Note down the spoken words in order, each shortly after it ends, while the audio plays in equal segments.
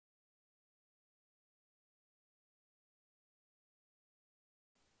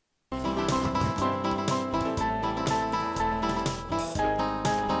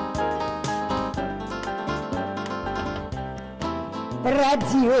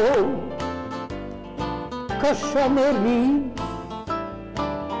Radio-Cochonneries,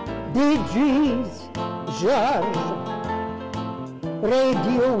 DJ Georges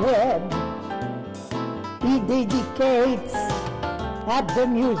Radio-Web. He dedicates at the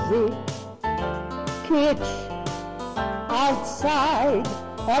music, kitsch outside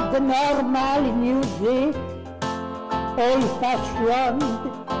of the normal music, old-fashioned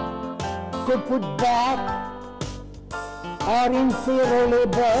to put back or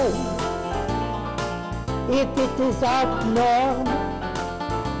inferior. If it is out norm,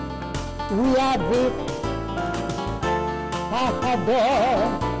 we have it. I adore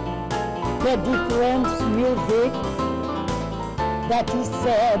the different music that he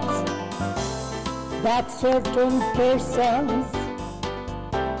says that certain persons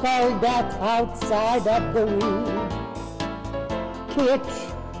call that outside of the will. Kitsch,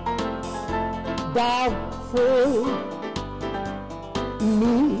 doubtful,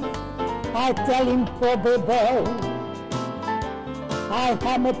 me, I tell him probable. I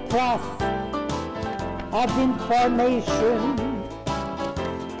am a prof of information.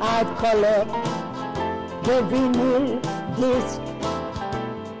 I collect the vinyl disc.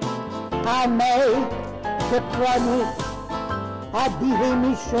 I make the chronic at the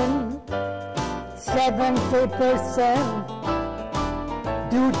emission 70%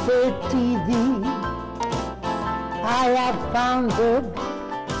 due to TV. I have founded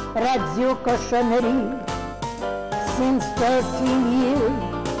Radio-Cochonneries since 13 years.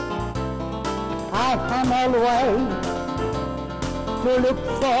 I am always to look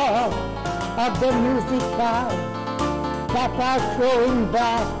for of the musical that are throwing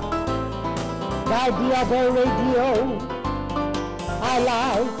back by the other radio. I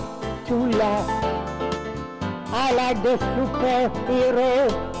like to laugh. I like the superhero,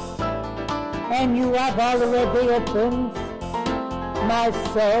 and you have already opened my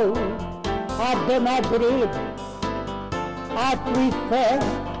soul at the Madrid. I prefer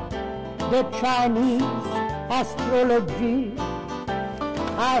the Chinese astrology.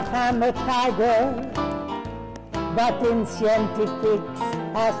 I am a tiger, but in scientific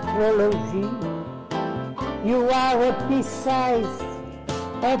astrology, you are a precise,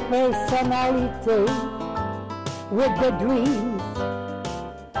 a personality with the dreams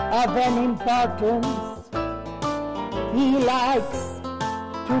of an importance. He likes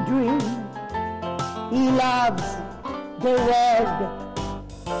to dream. He loves the word,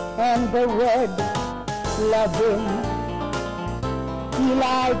 and the word loves him. He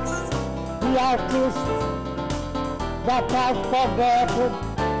likes the artists that are forgotten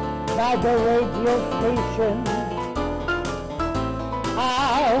by the radio station.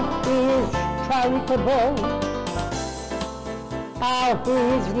 How he is charitable, how he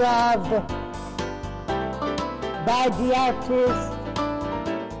is loved by the artist,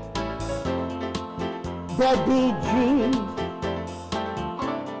 the DJ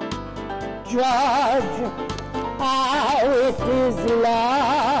George, how it is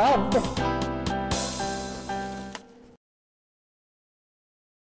loved